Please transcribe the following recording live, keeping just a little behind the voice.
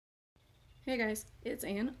Hey guys, it's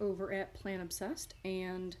Ann over at Plant Obsessed,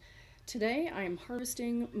 and today I am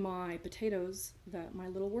harvesting my potatoes that my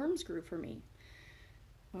little worms grew for me.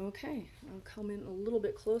 Okay, I'll come in a little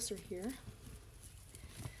bit closer here.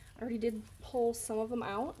 I already did pull some of them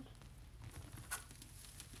out,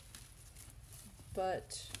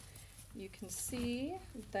 but you can see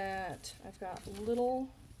that I've got little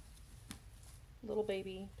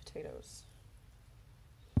baby potatoes.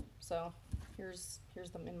 So here's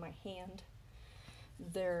them in my hand.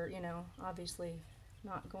 They're, obviously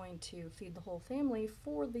not going to feed the whole family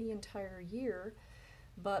for the entire year,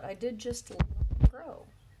 but I did just let them grow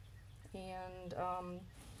and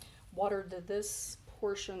watered this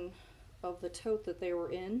portion of the tote that they were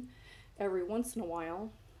in every once in a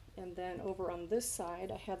while. And then over on this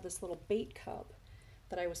side, I had this little bait cup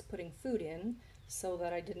that I was putting food in so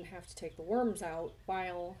that I didn't have to take the worms out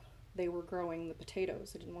while they were growing the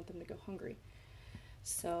potatoes. I didn't want them to go hungry.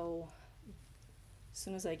 So as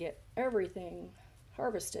soon as I get everything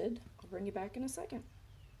harvested, I'll bring you back in a second.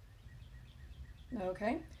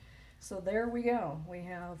 Okay, so there we go. We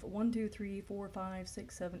have 1, 2, 3, 4, 5,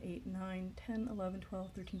 6, 7, 8, 9, 10, 11, 12,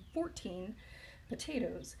 13, 14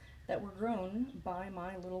 potatoes that were grown by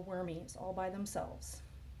my little wormies all by themselves.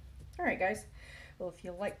 Alright guys, well, if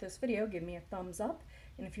you like this video, give me a thumbs up,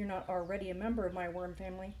 and if you're not already a member of my worm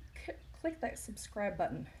family, click that subscribe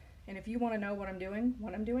button. And if you want to know what I'm doing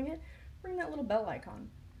when I'm doing it, ring that little bell icon.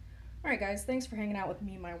 Alright guys, thanks for hanging out with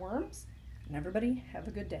me and my worms, and everybody have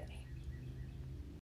a good day.